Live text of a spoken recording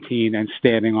17 and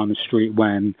standing on the street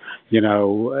when,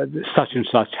 such and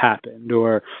such happened,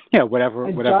 or, whatever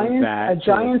A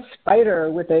giant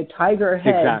spider with a tiger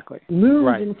head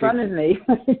looms in front of me.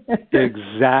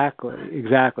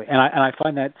 Exactly. And I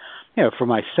find that, for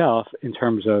myself, in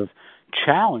terms of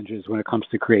challenges when it comes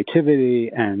to creativity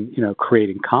and,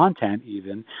 creating content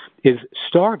even, is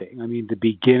starting. I mean, the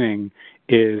beginning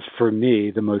is, for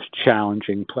me, the most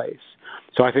challenging place.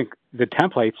 So I think the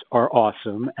templates are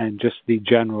awesome, and just the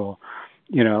general,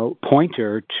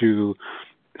 pointer to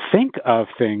think of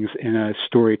things in a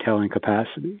storytelling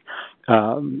capacity,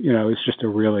 is just a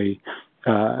really,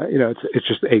 it's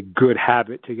just a good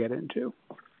habit to get into.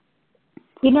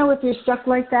 If you're stuck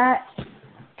like that,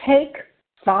 take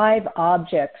 5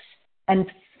 objects and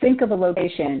think of a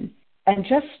location and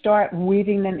just start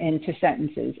weaving them into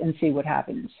sentences and see what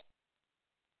happens.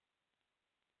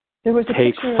 There was a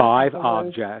Take picture 5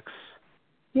 objects.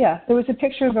 Yeah, there was a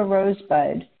picture of a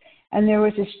rosebud, and there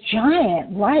was this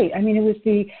giant light. I mean, it was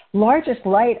the largest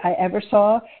light I ever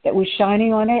saw that was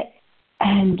shining on it.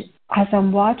 And as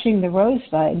I'm watching the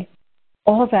rosebud,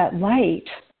 all that light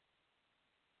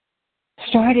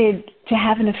started to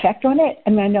have an effect on it.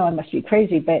 I mean, I know I must be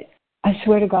crazy, but I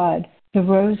swear to God, the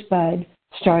rosebud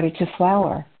started to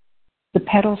flower. The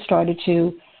petals started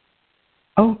to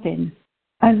open.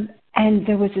 And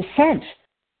there was a scent.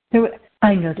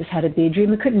 I know this had to be a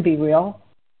dream. It couldn't be real.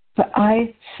 But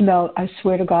I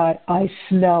swear to God, I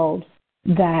smelled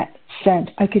that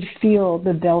scent. I could feel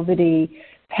the velvety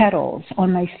petals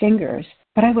on my fingers,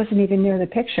 but I wasn't even near the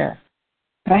picture.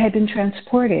 But I had been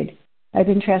transported. I'd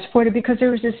been transported because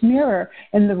there was this mirror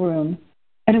in the room,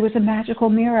 and it was a magical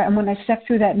mirror. And when I stepped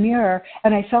through that mirror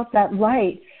and I felt that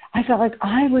light, I felt like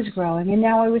I was growing, and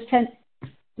now I was 10.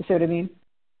 You see what I mean?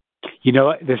 You know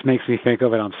what this makes me think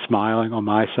of, and I'm smiling on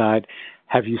my side.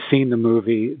 Have you seen the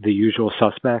movie The Usual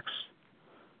Suspects?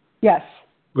 Yes.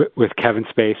 With Kevin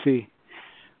Spacey?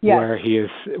 Yes.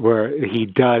 Where he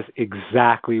does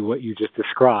exactly what you just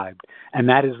described, and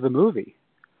that is the movie.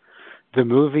 The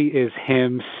movie is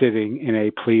him sitting in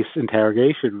a police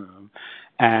interrogation room,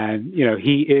 and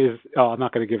he is. Oh, I'm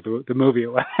not going to give the movie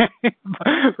away.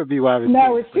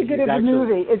 No, it's too good of a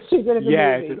movie. It's too good of a movie.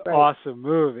 Yeah, it's an awesome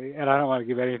movie, and I don't want to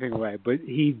give anything away. But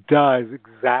he does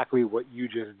exactly what you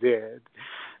just did,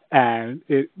 and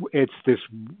it's this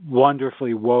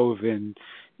wonderfully woven,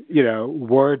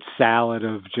 word salad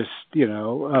of just,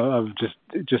 of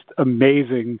just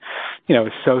amazing,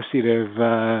 associative,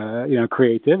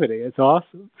 creativity. It's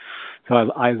awesome. So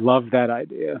I love that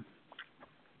idea.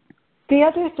 The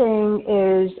other thing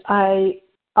is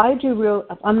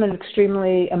I'm an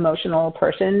extremely emotional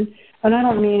person, and I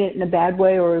don't mean it in a bad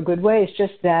way or a good way. It's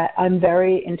just that I'm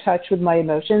very in touch with my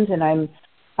emotions, and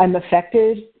I'm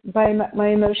affected by my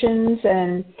emotions.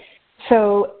 And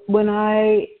so when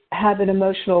I have an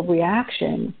emotional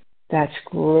reaction, that's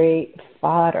great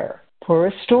fodder for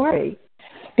a story,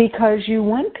 because you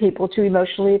want people to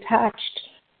emotionally attach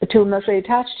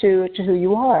to who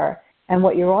you are and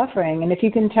what you're offering. And if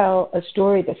you can tell a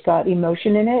story that's got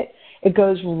emotion in it, it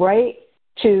goes right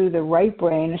to the right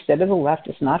brain instead of the left.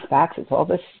 It's not facts. It's all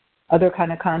this other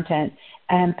kind of content.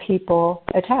 And people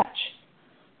attach.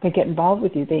 They get involved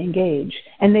with you. They engage.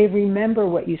 And they remember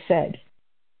what you said.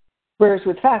 Whereas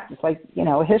with facts, it's like,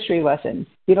 a history lesson.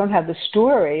 You don't have the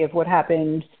story of what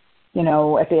happened,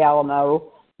 at the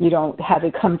Alamo. You don't have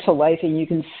it come to life, and you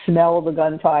can smell the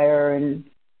gunfire and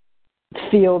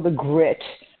feel the grit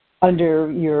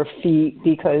under your feet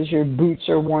because your boots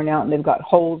are worn out and they've got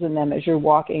holes in them as you're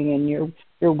walking, and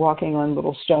you're walking on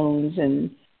little stones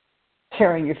and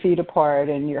tearing your feet apart,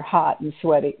 and you're hot and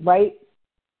sweaty, right?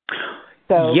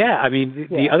 So, yeah, I mean,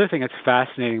 the other thing that's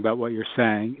fascinating about what you're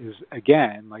saying is,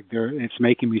 again, it's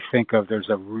making me think of, there's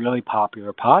a really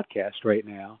popular podcast right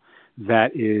now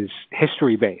that is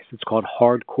history-based. It's called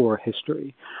Hardcore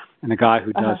History. And the guy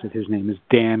who does it, his name is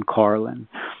Dan Carlin.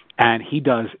 And he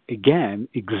does, again,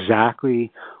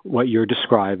 exactly what you're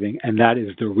describing, and that is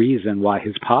the reason why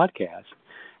his podcast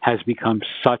has become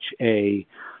such a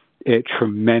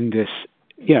tremendous,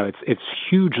 it's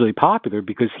hugely popular,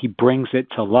 because he brings it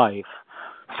to life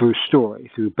through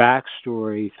story, through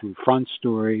backstory, through front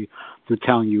story, through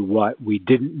telling you what we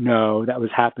didn't know that was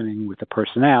happening with the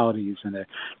personalities and the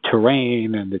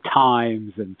terrain and the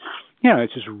times. And,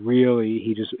 it's just really,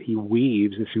 he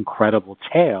weaves this incredible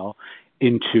tale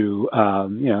into,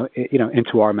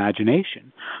 into our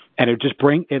imagination. And it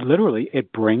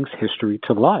brings history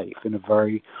to life in a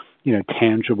very,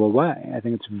 tangible way. I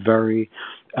think it's very,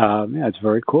 it's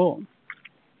very cool.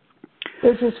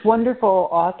 There's this wonderful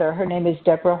author. Her name is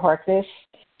Deborah Harkness,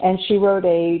 and she wrote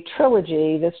a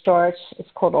trilogy that it's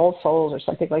called All Souls or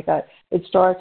something like that. It starts